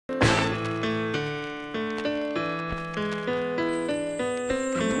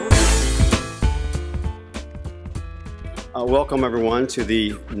Welcome everyone to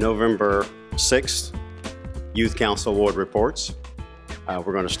the November 6th Youth Council Ward Reports. We're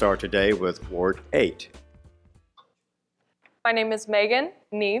going to start today with Ward 8. My name is Megan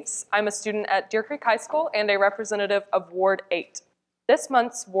Neves. I'm a student at Deer Creek High School and a representative of Ward 8. This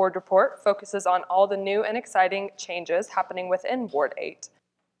month's Ward Report focuses on all the new and exciting changes happening within Ward 8.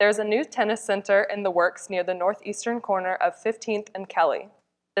 There's a new tennis center in the works near the northeastern corner of 15th and Kelly.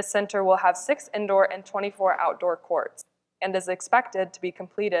 This center will have 6 indoor and 24 outdoor courts and is expected to be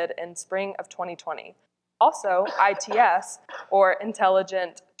completed in spring of 2020. Also, ITS, or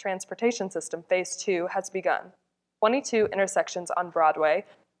Intelligent Transportation System Phase 2, has begun. 22 intersections on Broadway,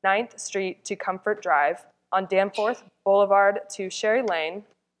 9th Street to Comfort Drive, on Danforth Boulevard to Sherry Lane,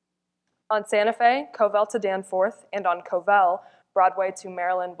 on Santa Fe, Covell to Danforth, and on Covell, Broadway to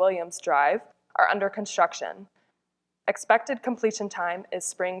Marilyn Williams Drive, are under construction. Expected completion time is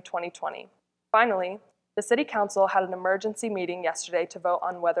spring 2020. Finally, the City Council had an emergency meeting yesterday to vote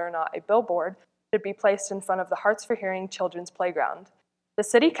on whether or not a billboard should be placed in front of the Hearts for Hearing Children's Playground. The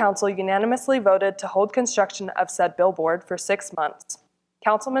City Council unanimously voted to hold construction of said billboard for 6 months.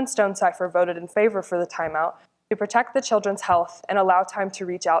 Councilman Stonecipher voted in favor for the timeout to protect the children's health and allow time to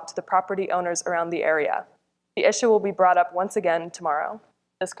reach out to the property owners around the area. The issue will be brought up once again tomorrow.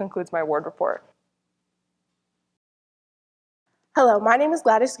 This concludes my ward report. Hello, my name is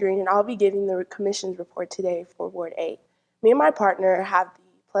Gladys Green, and I'll be giving the Commission's report today for Ward 8. Me and my partner have the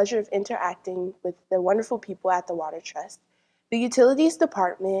pleasure of interacting with the wonderful people at the Water Trust. The Utilities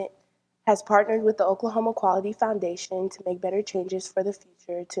Department has partnered with the Oklahoma Quality Foundation to make better changes for the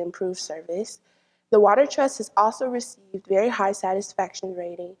future to improve service. The Water Trust has also received very high satisfaction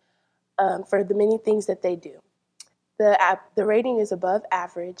rating for the many things that they do. The rating is above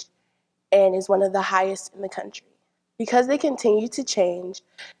average and is one of the highest in the country. Because they continue to change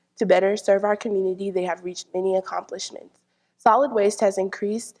to better serve our community, they have reached many accomplishments. Solid waste has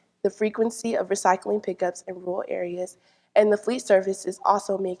increased the frequency of recycling pickups in rural areas, and the fleet service is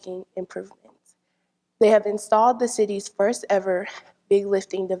also making improvements. They have installed the city's first ever big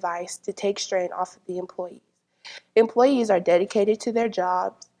lifting device to take strain off of the employees. Employees are dedicated to their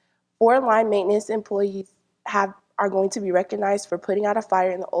jobs. 4 line maintenance employees are going to be recognized for putting out a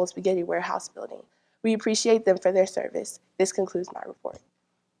fire in the old spaghetti warehouse building. We appreciate them for their service. This concludes my report.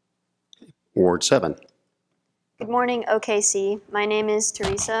 Ward 7. Good morning, OKC. My name is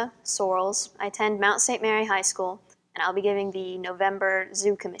Teresa Sorrells. I attend Mount St. Mary High School, and I'll be giving the November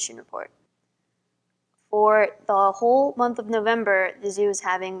Zoo Commission report. For the whole month of November, the zoo is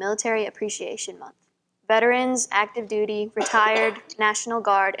having Military Appreciation Month. Veterans, active duty, retired, National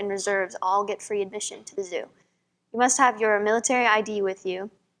Guard, and reserves all get free admission to the zoo. You must have your military ID with you,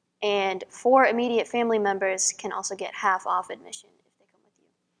 and 4 immediate family members can also get half off admission if they come with you.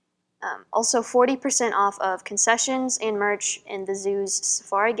 Also 40% off of concessions and merch in the zoo's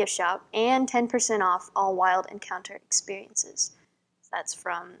Safari gift shop, and 10% off all wild encounter experiences. So that's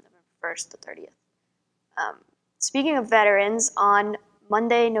from November 1st to 30th. Speaking of veterans, on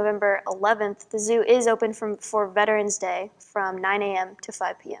Monday, November 11th, the zoo is open for Veterans Day from 9 a.m. to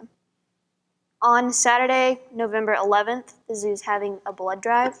 5 p.m. On Saturday, November 11th, the zoo is having a blood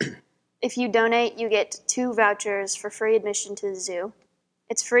drive. If you donate, you get 2 vouchers for free admission to the zoo.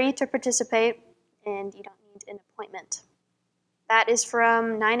 It's free to participate, and you don't need an appointment. That is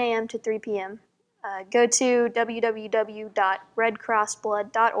from 9 a.m. to 3 p.m. Go to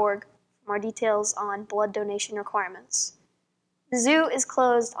www.redcrossblood.org for more details on blood donation requirements. The zoo is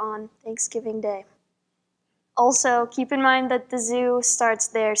closed on Thanksgiving Day. Also, keep in mind that the zoo starts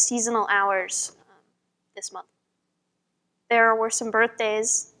their seasonal hours this month. There were some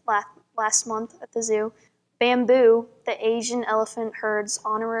birthdays last month at the zoo. Bamboo, the Asian elephant herd's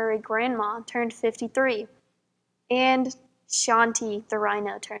honorary grandma, turned 53, and Shanti, the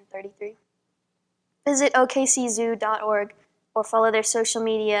rhino, turned 33. Visit okczoo.org or follow their social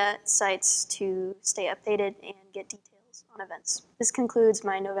media sites to stay updated and get details on events. This concludes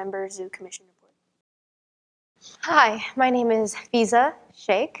my November Zoo Commission report. Hi, my name is Fiza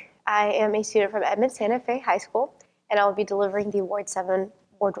Sheikh. I am a student from Edmond Santa Fe High School, and I will be delivering the Ward 7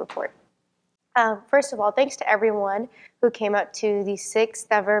 Ward Report. First of all, thanks to everyone who came out to the 6th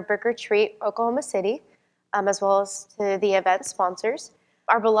ever Brick or Treat Oklahoma City, as well as to the event sponsors.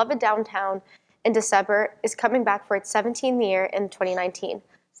 Our beloved downtown in December is coming back for its 17th year in 2019.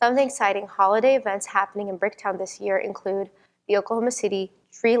 Some of the exciting holiday events happening in Bricktown this year include the Oklahoma City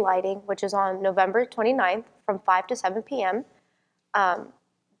tree lighting, which is on November 29th from 5 to 7 p.m. The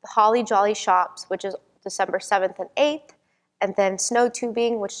Holly Jolly Shops, which is December 7th and 8th. And then snow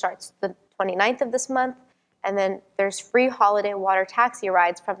tubing, which starts the 29th of this month. And then there's free holiday water taxi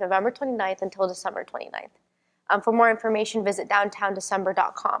rides from November 29th until December 29th. For more information, visit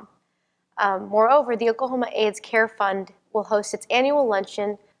downtowndecember.com. Moreover, the Oklahoma AIDS Care Fund will host its annual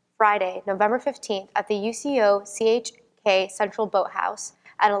luncheon Friday, November 15th at the UCO CHK Central Boathouse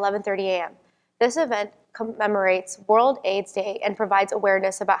at 11:30 a.m. This event commemorates World AIDS Day and provides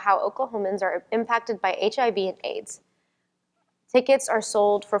awareness about how Oklahomans are impacted by HIV and AIDS. Tickets are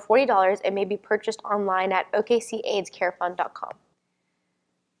sold for $40 and may be purchased online at okcaidscarefund.com.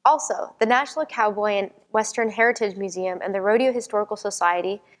 Also, the National Cowboy and Western Heritage Museum and the Rodeo Historical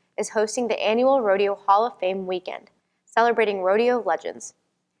Society is hosting the annual Rodeo Hall of Fame weekend, celebrating rodeo legends.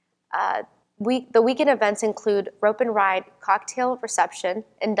 The weekend events include rope and ride, cocktail reception,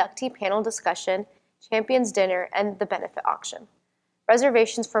 inductee panel discussion, champions dinner, and the benefit auction.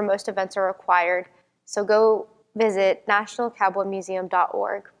 Reservations for most events are required, so go visit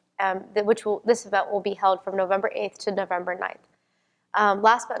nationalcowboymuseum.org. This event will be held from November 8th to November 9th.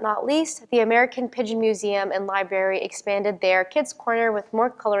 Last but not least, the American Pigeon Museum and Library expanded their Kids Corner with more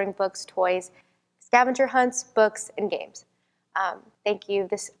coloring books, toys, scavenger hunts, books, and games. Thank you.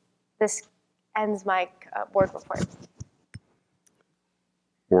 This ends my board report.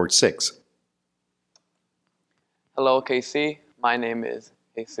 Ward 6. Hello, KC. My name is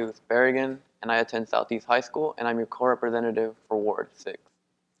Jesus Berrigan, and I attend Southeast High School, and I'm your co-representative for Ward 6.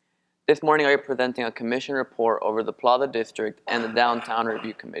 This morning, I am presenting a commission report over the Plaza District and the Downtown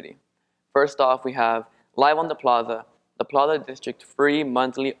Review Committee. First off, we have Live on the Plaza District free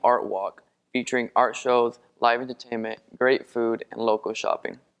monthly art walk featuring art shows, live entertainment, great food, and local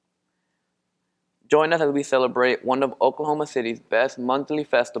shopping. Join us as we celebrate one of Oklahoma City's best monthly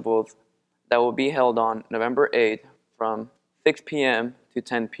festivals that will be held on November 8th from 6 p.m. to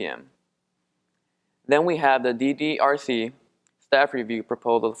 10 p.m. Then we have the DDRC staff review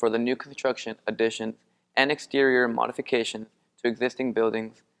proposals for the new construction additions and exterior modifications to existing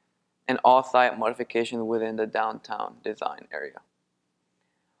buildings and all-site modifications within the downtown design area.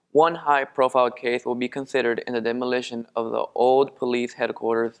 One high-profile case will be considered in the demolition of the old police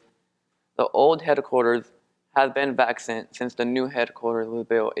headquarters. The old headquarters has been vacant since the new headquarters was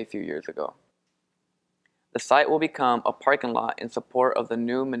built a few years ago. The site will become a parking lot in support of the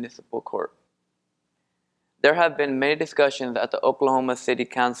new municipal court. There have been many discussions at the Oklahoma City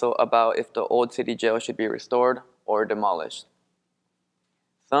Council about if the old city jail should be restored or demolished.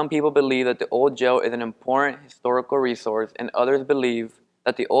 Some people believe that the old jail is an important historical resource, and others believe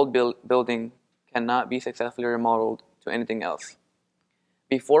that the old building cannot be successfully remodeled to anything else.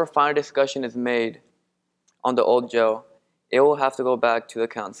 Before final discussion is made on the old jail, it will have to go back to the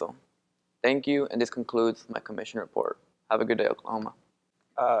council. Thank you, and this concludes my commission report. Have a good day, Oklahoma.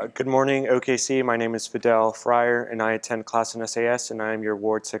 Good morning, OKC. My name is Fidel Fryer, and I attend class in SAS, and I am your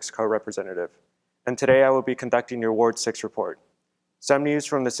Ward 6 co-representative. And today I will be conducting your Ward 6 report. Some news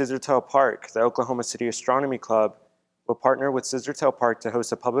from the Scissortail Park. The Oklahoma City Astronomy Club will partner with Scissortail Park to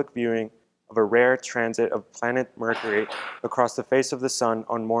host a public viewing of a rare transit of planet Mercury across the face of the sun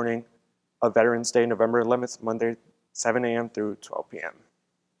on morning of Veterans Day, November 11th, Monday, 7 a.m. through 12 p.m.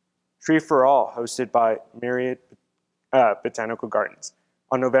 Tree for All, hosted by Myriad Botanical Gardens,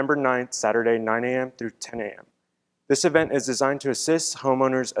 on November 9th, Saturday, 9 a.m. through 10 a.m. This event is designed to assist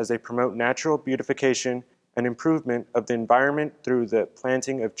homeowners as they promote natural beautification and improvement of the environment through the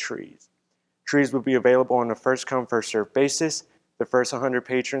planting of trees. Trees will be available on a first-come, first-served basis. The first 100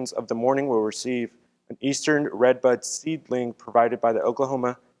 patrons of the morning will receive an Eastern Redbud seedling provided by the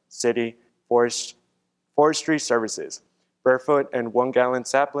Oklahoma City Forestry Services. Barefoot and 1-gallon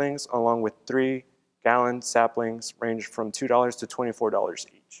saplings, along with 3-gallon saplings, range from $2 to $24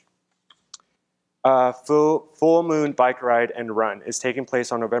 each. Full Moon Bike Ride and Run is taking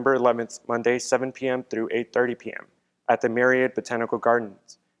place on November 11th, Monday, 7 p.m. through 8:30 p.m. at the Myriad Botanical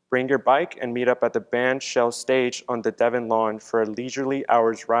Gardens. Bring your bike and meet up at the band shell stage on the Devon lawn for a leisurely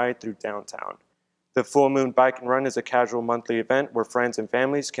hours ride through downtown. The Full Moon Bike and Run is a casual monthly event where friends and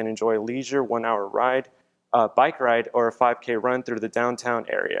families can enjoy a leisure 1-hour ride, a bike ride, or a 5K run through the downtown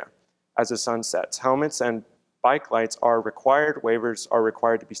area as the sun sets. Helmets and bike lights are required. Waivers are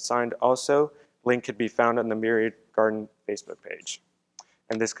required to be signed also. Link can be found on the Myriad Garden Facebook page.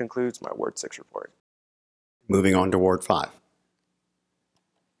 And this concludes my Ward 6 report. Moving on to Ward 5.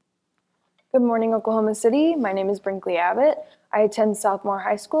 Good morning, Oklahoma City. My name is Brinkley Abbott. I attend Southmore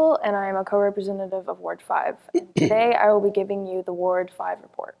High School, and I am a co-representative of Ward 5. And today, I will be giving you the Ward 5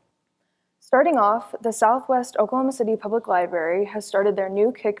 report. Starting off, the Southwest Oklahoma City Public Library has started their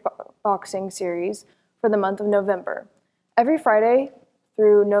new kickboxing series for the month of November. Every Friday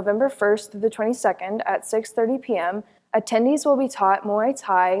through November 1st through the 22nd at 6:30 p.m., attendees will be taught Muay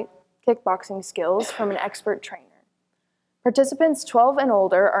Thai kickboxing skills from an expert trainer. Participants 12 and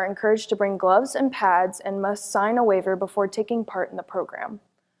older are encouraged to bring gloves and pads and must sign a waiver before taking part in the program.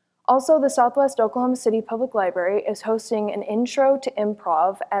 Also, the Southwest Oklahoma City Public Library is hosting an Intro to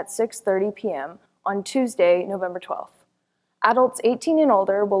Improv at 6:30 p.m. on Tuesday, November 12th. Adults 18 and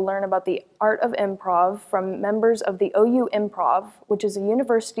older will learn about the art of improv from members of the OU Improv, which is a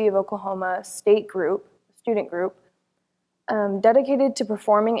University of Oklahoma student group, dedicated to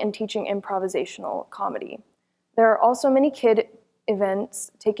performing and teaching improvisational comedy. There are also many kid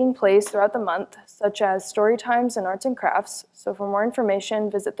events taking place throughout the month, such as story times and arts and crafts. So for more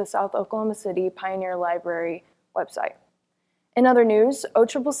information, visit the South Oklahoma City Pioneer Library website. In other news,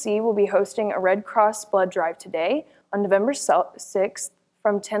 OCCC will be hosting a Red Cross blood drive today on November 6th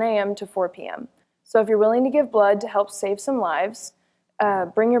from 10 a.m. to 4 p.m. So if you're willing to give blood to help save some lives,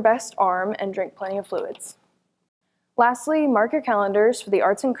 bring your best arm and drink plenty of fluids. Lastly, mark your calendars for the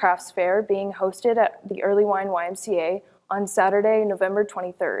Arts and Crafts Fair being hosted at the Early Wine YMCA on Saturday, November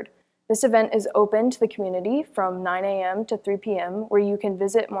 23rd. This event is open to the community from 9 a.m. to 3 p.m., where you can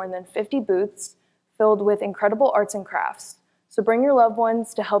visit more than 50 booths filled with incredible arts and crafts. So bring your loved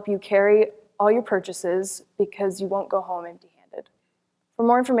ones to help you carry all your purchases because you won't go home empty-handed. For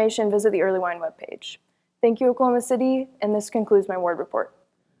more information, visit the Early Wine webpage. Thank you, Oklahoma City, and this concludes my ward report.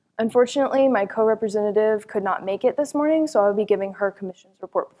 Unfortunately, my co-representative could not make it this morning, so I'll be giving her commission's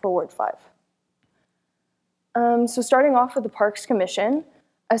report for Ward 5. So starting off with the Parks Commission,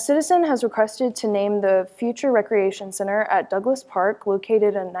 a citizen has requested to name the future recreation center at Douglas Park,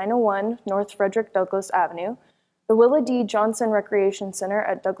 located at 901 North Frederick Douglass Avenue, the Willa D. Johnson Recreation Center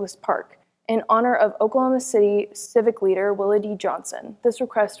at Douglas Park, in honor of Oklahoma City civic leader Willa D. Johnson. This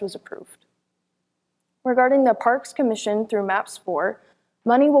request was approved. Regarding the Parks Commission through MAPS 4,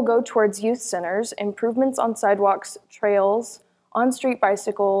 money will go towards youth centers, improvements on sidewalks, trails, on-street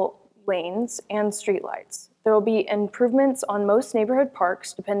bicycle lanes, and streetlights. There will be improvements on most neighborhood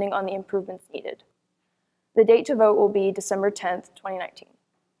parks depending on the improvements needed. The date to vote will be December 10th, 2019.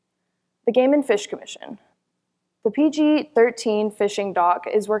 The Game and Fish Commission. The PG-13 fishing dock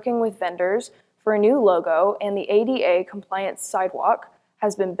is working with vendors for a new logo, and the ADA compliance sidewalk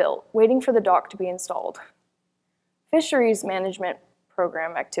has been built, waiting for the dock to be installed. Fisheries Management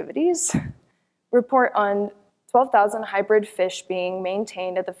Program activities report on 12,000 hybrid fish being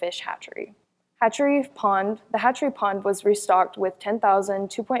maintained at the fish hatchery. The hatchery pond was restocked with 10,000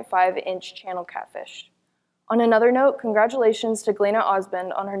 2.5-inch channel catfish. On another note, congratulations to Glena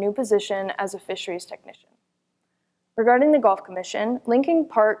Osmond on her new position as a fisheries technician. Regarding the Golf Commission, Lincoln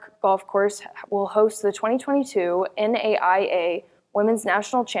Park Golf Course will host the 2022 NAIA Women's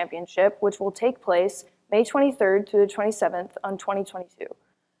National Championship, which will take place May 23rd through the 27th on 2022.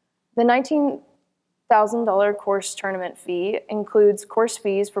 The $19,000 course tournament fee includes course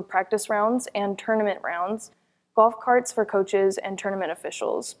fees for practice rounds and tournament rounds, golf carts for coaches and tournament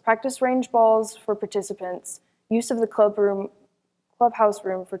officials, practice range balls for participants, use of the clubhouse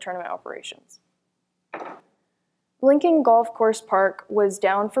room for tournament operations. Lincoln Golf Course Park was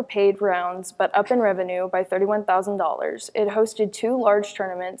down for paid rounds, but up in revenue by $31,000. It hosted 2 large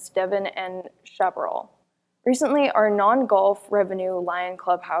tournaments, Devon and Chaparral. Recently, our non-golf revenue Lion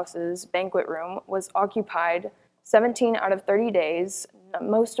Clubhouse's banquet room was occupied 17 out of 30 days,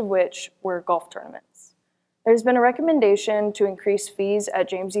 most of which were golf tournaments. There's been a recommendation to increase fees at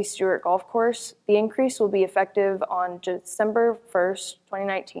James E. Stewart Golf Course. The increase will be effective on December 1st,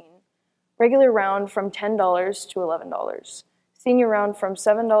 2019. Regular round from $10 to $11. Senior round from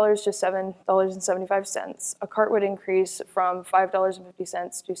 $7 to $7.75. A cart would increase from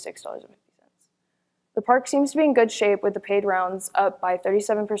 $5.50 to $6.50. The park seems to be in good shape with the paid rounds up by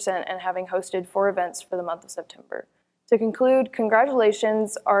 37% and having hosted 4 events for the month of September. To conclude,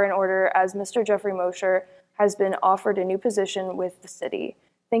 congratulations are in order as Mr. Jeffrey Mosher has been offered a new position with the city.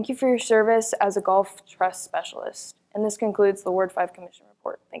 Thank you for your service as a golf trust specialist. And this concludes the Ward 5 Commission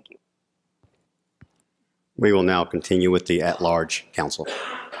report. Thank you. We will now continue with the at-large council.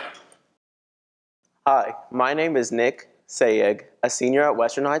 Hi, my name is Nick Sayeg, a senior at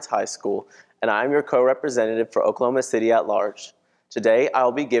Western Heights High School, and I am your co-representative for Oklahoma City at large. Today, I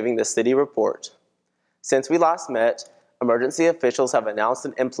will be giving the city report. Since we last met, emergency officials have announced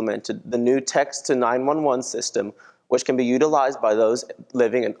and implemented the new text-to-911 system, which can be utilized by those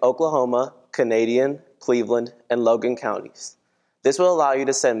living in Oklahoma, Canadian, Cleveland, and Logan counties. This will allow you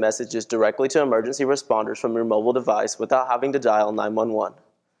to send messages directly to emergency responders from your mobile device without having to dial 911.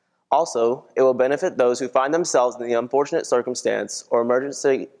 Also, it will benefit those who find themselves in the unfortunate circumstance or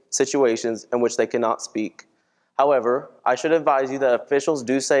emergency situations in which they cannot speak. However, I should advise you that officials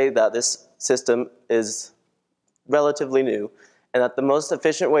do say that this system is relatively new and that the most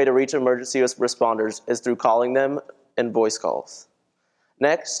efficient way to reach emergency responders is through calling them and voice calls.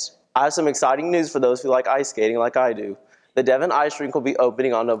 Next, I have some exciting news for those who like ice skating like I do. The Devon Ice Rink will be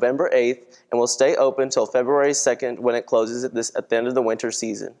opening on November 8th and will stay open until February 2nd when it closes at the end of the winter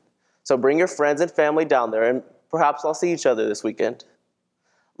season. So bring your friends and family down there and perhaps I'll see each other this weekend.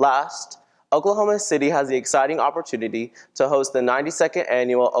 Last, Oklahoma City has the exciting opportunity to host the 92nd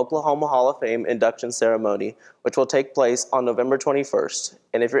Annual Oklahoma Hall of Fame induction ceremony, which will take place on November 21st.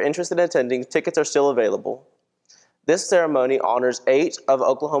 And if you're interested in attending, tickets are still available. This ceremony honors 8 of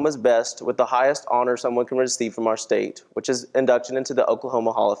Oklahoma's best with the highest honor someone can receive from our state, which is induction into the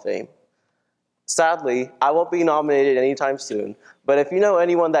Oklahoma Hall of Fame. Sadly, I won't be nominated anytime soon, but if you know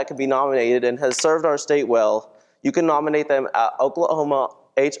anyone that could be nominated and has served our state well, you can nominate them at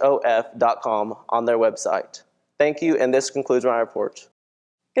oklahomahof.com on their website. Thank you, and this concludes my report.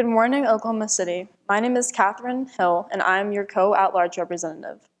 Good morning, Oklahoma City. My name is Catherine Hill, and I am your co-at-large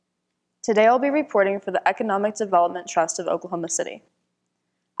representative. Today I'll be reporting for the Economic Development Trust of Oklahoma City.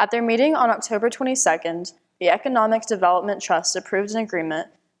 At their meeting on October 22nd, the Economic Development Trust approved an agreement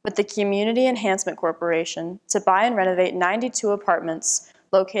with the Community Enhancement Corporation to buy and renovate 92 apartments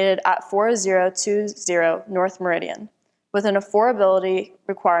located at 4020 North Meridian, with an affordability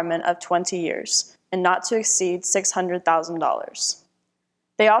requirement of 20 years and not to exceed $600,000.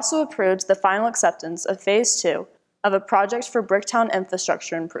 They also approved the final acceptance of Phase 2 of a project for Bricktown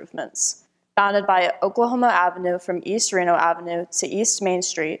infrastructure improvements, bounded by Oklahoma Avenue from East Reno Avenue to East Main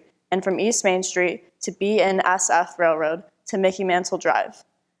Street and from East Main Street to BNSF Railroad to Mickey Mantle Drive,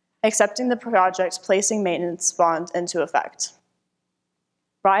 accepting the project's placing maintenance bond into effect.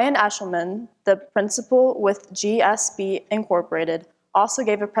 Brian Eshelman, the principal with GSB Incorporated, also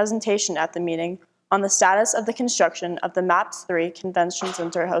gave a presentation at the meeting on the status of the construction of the MAPS 3 Convention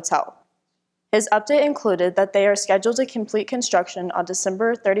Center Hotel. His update included that they are scheduled to complete construction on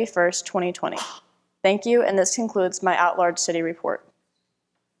December 31st, 2020. Thank you, and this concludes my at-large city report.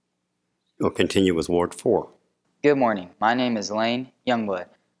 We'll continue with Ward 4. Good morning. My name is Lane Youngblood.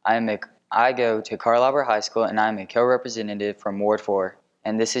 I go to Carl Albert High School, and I'm a co-representative from Ward 4,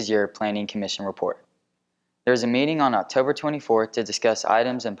 and this is your Planning Commission report. There was a meeting on October 24th to discuss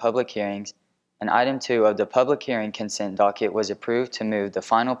items and public hearings, and item 2 of the public hearing consent docket was approved to move the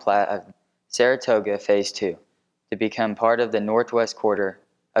final plat of Saratoga Phase 2 to become part of the northwest quarter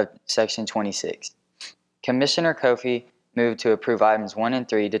of Section 26. Commissioner Kofi moved to approve items 1 and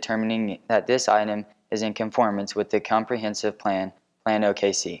 3, determining that this item is in conformance with the comprehensive plan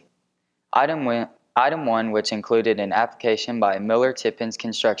OKC. Item 1, which included an application by Miller Tippins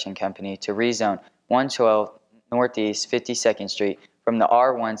Construction Company to rezone 112 Northeast 52nd Street from the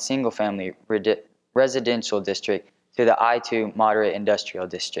R1 single-family residential district to the I2 moderate industrial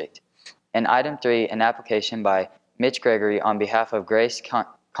district. And item 3, an application by Mitch Gregory on behalf of Grace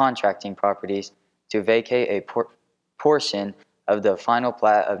Contracting Properties to vacate a portion of the final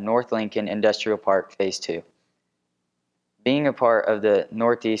plat of North Lincoln Industrial Park Phase 2. Being a part of the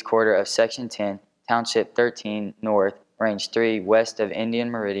northeast quarter of Section 10, Township 13 North, Range 3, west of Indian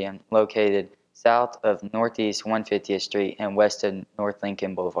Meridian, located south of Northeast 150th Street and west of North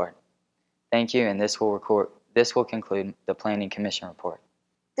Lincoln Boulevard. Thank you, and this will conclude the Planning Commission report.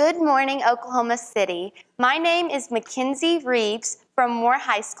 Good morning, Oklahoma City. My name is Mackenzie Reeves from Moore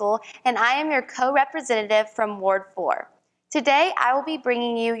High School, and I am your co-representative from Ward 4. Today, I will be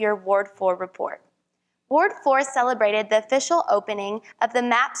bringing you your Ward 4 report. Ward 4 celebrated the official opening of the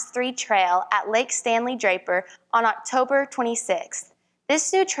MAPS 3 Trail at Lake Stanley Draper on October 26th.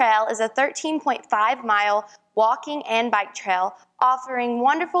 This new trail is a 13.5-mile walking and bike trail offering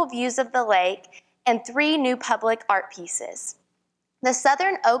wonderful views of the lake and 3 new public art pieces. The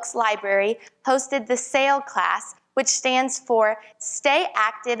Southern Oaks Library hosted the SAIL class, which stands for Stay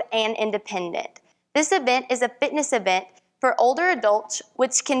Active and Independent. This event is a fitness event for older adults,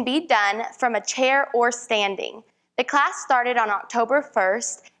 which can be done from a chair or standing. The class started on October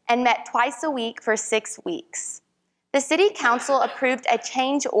 1st and met twice a week for 6 weeks. The City Council approved a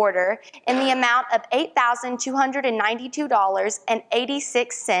change order in the amount of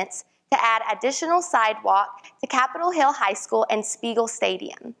 $8,292.86 to add additional sidewalk to Capitol Hill High School and Spiegel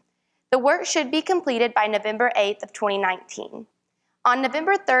Stadium. The work should be completed by November 8th of 2019. On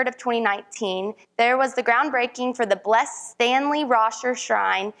November 3rd of 2019, there was the groundbreaking for the Blessed Stanley Rosher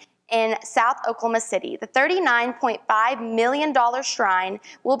Shrine in South Oklahoma City. The $39.5 million shrine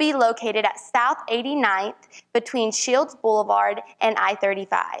will be located at South 89th between Shields Boulevard and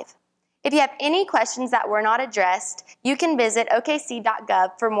I-35. If you have any questions that were not addressed, you can visit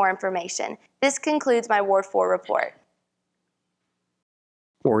okc.gov for more information. This concludes my Ward 4 report.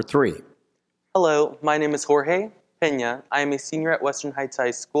 Ward 3. Hello, my name is Jorge Pena. I am a senior at Western Heights High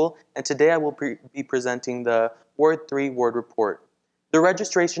School, and today I will be presenting the Ward 3 Ward Report. The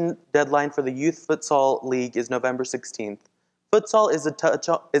registration deadline for the Youth Futsal League is November 16th. Futsal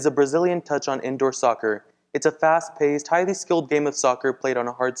is a Brazilian touch on indoor soccer. It's a fast-paced, highly skilled game of soccer played on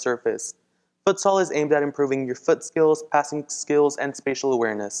a hard surface. Futsal is aimed at improving your foot skills, passing skills, and spatial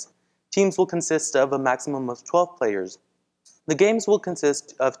awareness. Teams will consist of a maximum of 12 players. The games will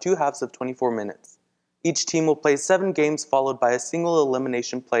consist of 2 halves of 24 minutes. Each team will play 7 games followed by a single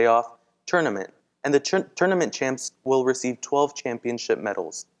elimination playoff tournament, and the tournament champs will receive 12 championship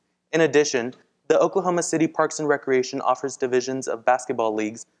medals. In addition, the Oklahoma City Parks and Recreation offers divisions of basketball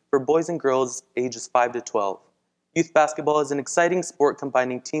leagues for boys and girls ages 5 to 12. Youth basketball is an exciting sport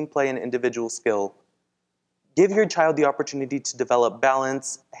combining team play and individual skill. Give your child the opportunity to develop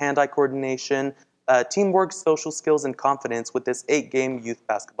balance, hand-eye coordination, teamwork, social skills, and confidence with this 8-game youth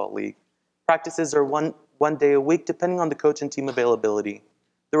basketball league. Practices are one day a week depending on the coach and team availability.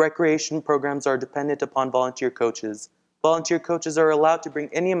 The recreation programs are dependent upon volunteer coaches. Volunteer coaches are allowed to bring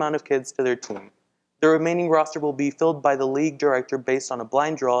any amount of kids to their team. The remaining roster will be filled by the league director based on a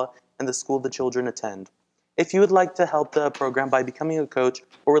blind draw and the school the children attend. If you would like to help the program by becoming a coach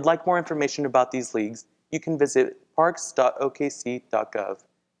or would like more information about these leagues, you can visit parks.okc.gov.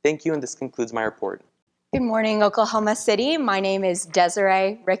 Thank you, and this concludes my report. Good morning, Oklahoma City. My name is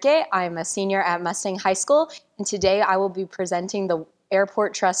Desiree Rickett. I'm a senior at Mustang High School, and today I will be presenting the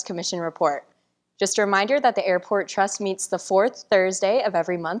Airport Trust Commission report. Just a reminder that the Airport Trust meets the 4th Thursday of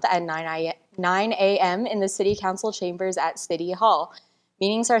every month at 9 a.m. in the City Council chambers at City Hall.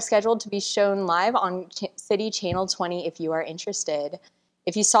 Meetings are scheduled to be shown live on City Channel 20 if you are interested.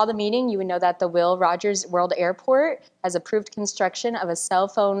 If you saw the meeting, you would know that the Will Rogers World Airport has approved construction of a cell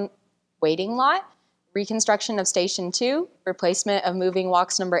phone waiting lot, reconstruction of Station 2, replacement of moving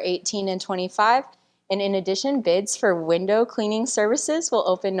walks number 18 and 25, and in addition, bids for window cleaning services will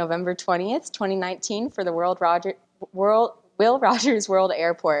open November 20th, 2019 for the Will Rogers World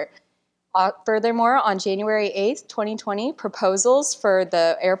Airport. Furthermore, on January 8th, 2020, proposals for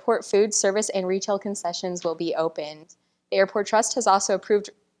the airport food service and retail concessions will be opened. The Airport Trust has also approved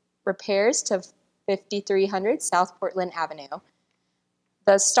repairs to 5300 South Portland Avenue.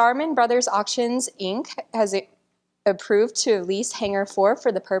 The Starman Brothers Auctions, Inc. has approved to lease Hangar 4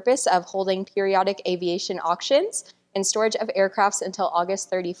 for the purpose of holding periodic aviation auctions and storage of aircrafts until August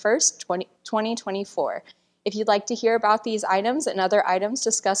 31st, 2024. If you'd like to hear about these items and other items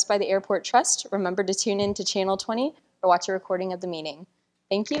discussed by the Airport Trust, remember to tune in to Channel 20 or watch a recording of the meeting.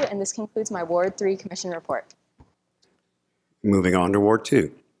 Thank you, and this concludes my Ward 3 Commission report. Moving on to Ward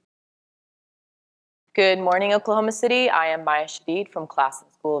 2. Good morning, Oklahoma City. I am Maya Shadid from Classen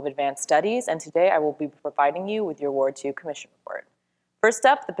School of Advanced Studies, and today I will be providing you with your Ward 2 Commission report. First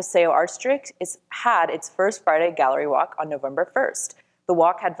up, the Paseo Art District had its first Friday gallery walk on November 1st. The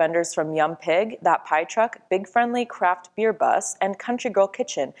walk had vendors from Yum Pig, That Pie Truck, Big Friendly Craft Beer Bus, and Country Girl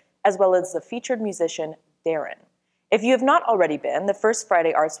Kitchen, as well as the featured musician Darren. If you have not already been, the first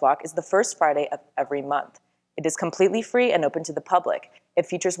Friday Arts Walk is the first Friday of every month. It is completely free and open to the public. It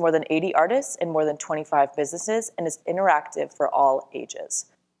features more than 80 artists and more than 25 businesses and is interactive for all ages.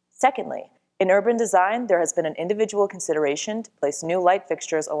 Secondly, in urban design, there has been an individual consideration to place new light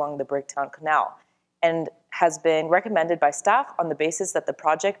fixtures along the Bricktown Canal and has been recommended by staff on the basis that the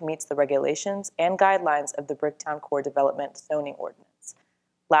project meets the regulations and guidelines of the Bricktown Core Development Zoning Ordinance.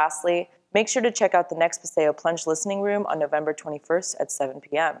 Lastly, make sure to check out the next Paseo Plunge Listening Room on November 21st at 7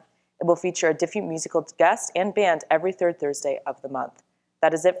 p.m. It will feature a different musical guest and band every third Thursday of the month.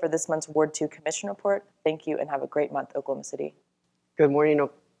 That is it for this month's Ward 2 Commission Report. Thank you and have a great month, Oklahoma City. Good morning,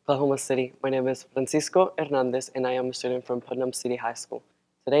 Oklahoma City. My name is Francisco Hernandez and I am a student from Putnam City High School.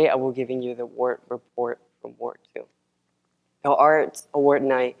 Today I will be giving you the Ward Report from Ward 2. The Arts Award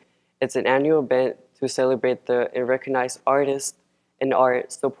Night is an annual event to celebrate and recognize artists and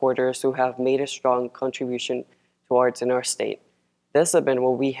art supporters who have made a strong contribution to arts in our state. This event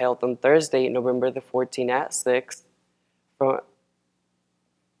will be held on Thursday, November the 14th at 6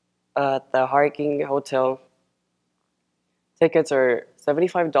 at the Harking Hotel. Tickets are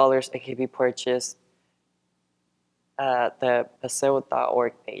 $75 and can be purchased at the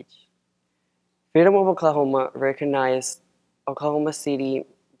paseo.org page. Freedom of Oklahoma recognized Oklahoma City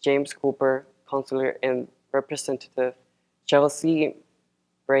James Cooper, Councilor and Representative Chelsea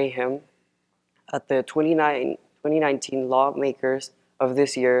Braham at the 2019 Lawmakers of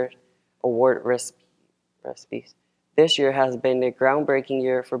This Year Award recipes. This year has been a groundbreaking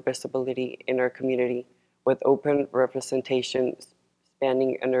year for visibility in our community with open representation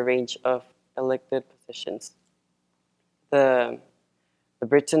spanning a range of elected positions. The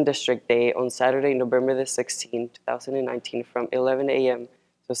Britain District Day on Saturday, November the 16th, 2019 from 11 a.m.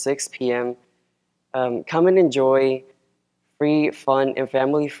 to 6 p.m. Come and enjoy free, fun, and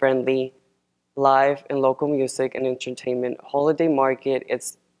family-friendly live and local music and entertainment. Holiday market,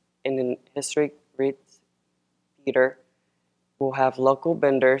 it's in an historic Ritz theater. We'll have local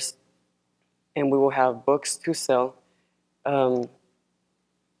vendors, and we will have books to sell,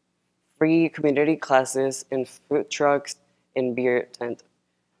 free community classes, and food trucks and beer tent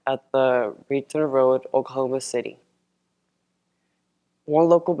at the Breton Road, Oklahoma City. One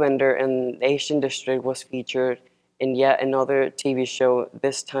local vendor in the Asian district was featured in yet another TV show,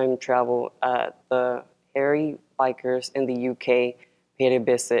 this time travel at the Harry Bikers in the UK paid a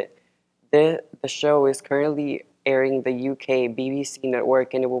visit. The show is currently airing the UK BBC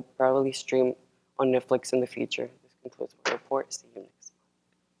network, and it will probably stream on Netflix in the future. This concludes my report. See you next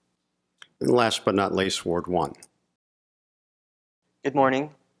month. And last but not least, Ward 1. Good morning.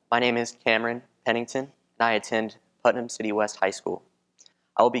 My name is Cameron Pennington, and I attend Putnam City West High School.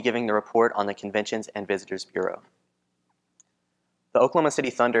 I will be giving the report on the Conventions and Visitors Bureau. The Oklahoma City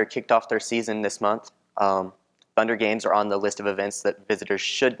Thunder kicked off their season this month. Thunder games are on the list of events that visitors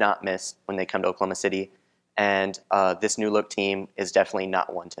should not miss when they come to Oklahoma City, and this new look team is definitely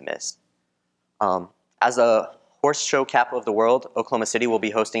not one to miss. As a horse show capital of the world, Oklahoma City will be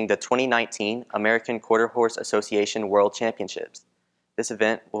hosting the 2019 American Quarter Horse Association World Championships. This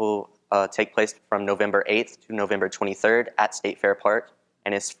event will take place from November 8th to November 23rd at State Fair Park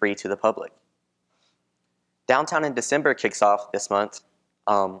and is free to the public. Downtown in December kicks off this month.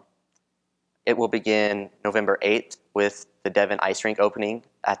 It will begin November 8th with the Devon Ice Rink opening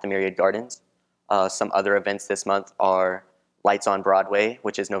at the Myriad Gardens. Some other events this month are Lights on Broadway,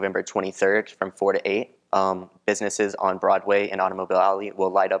 which is November 23rd from 4 to 8. Businesses on Broadway and Automobile Alley will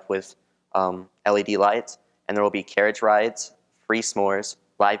light up with LED lights, and there will be carriage rides, free s'mores,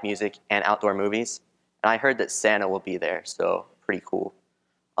 live music, and outdoor movies. And I heard that Santa will be there, so pretty cool.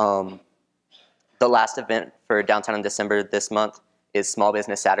 The last event for downtown in December this month is Small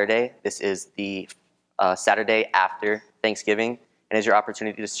Business Saturday. This is the Saturday after Thanksgiving, and is your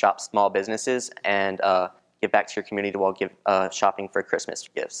opportunity to shop small businesses and give back to your community while shopping for Christmas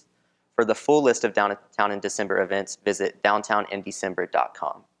gifts. For the full list of downtown in December events, visit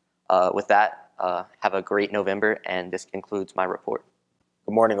downtowninDecember.com. With that, have a great November, and this concludes my report.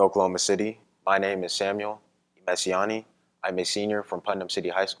 Good morning, Oklahoma City. My name is Samuel Messiani. I'm a senior from Putnam City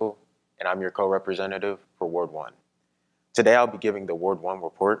High School, and I'm your co-representative for Ward 1. Today, I'll be giving the Ward 1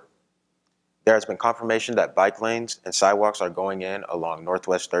 report. There has been confirmation that bike lanes and sidewalks are going in along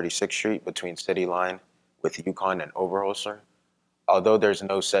Northwest 36th Street between City Line with Yukon and Overholser. Although there's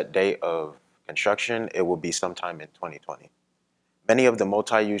no set date of construction, it will be sometime in 2020. Many of the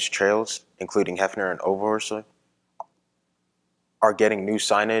multi-use trails, including Hefner and Overholser, are getting new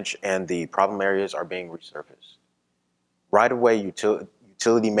signage, and the problem areas are being resurfaced. Right-of-way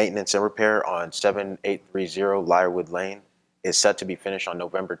utility maintenance and repair on 7830 Lyrewood Lane is set to be finished on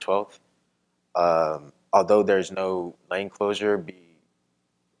November 12th. Although there's no lane closure, be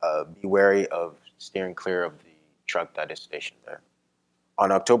wary of steering clear of the truck that is stationed there.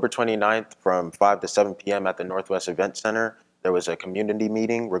 On October 29th, from 5 to 7 p.m. at the Northwest Event Center, there was a community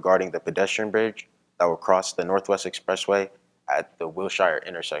meeting regarding the pedestrian bridge that will cross the Northwest Expressway at the Wilshire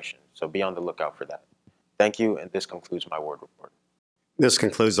intersection. So be on the lookout for that. Thank you, and this concludes my ward report. This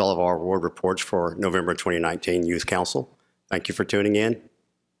concludes all of our ward reports for November 2019 Youth Council. Thank you for tuning in,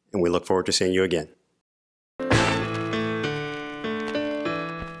 and we look forward to seeing you again.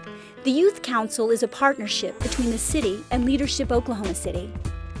 The Youth Council is a partnership between the city and Leadership Oklahoma City.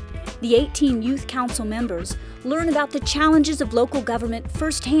 The 18 Youth Council members learn about the challenges of local government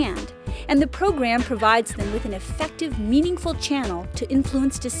firsthand, and the program provides them with an effective, meaningful channel to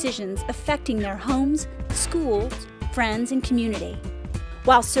influence decisions affecting their homes, schools, friends, and community.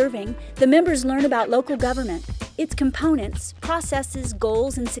 While serving, the members learn about local government, its components, processes,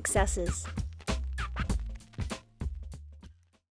 goals, and successes.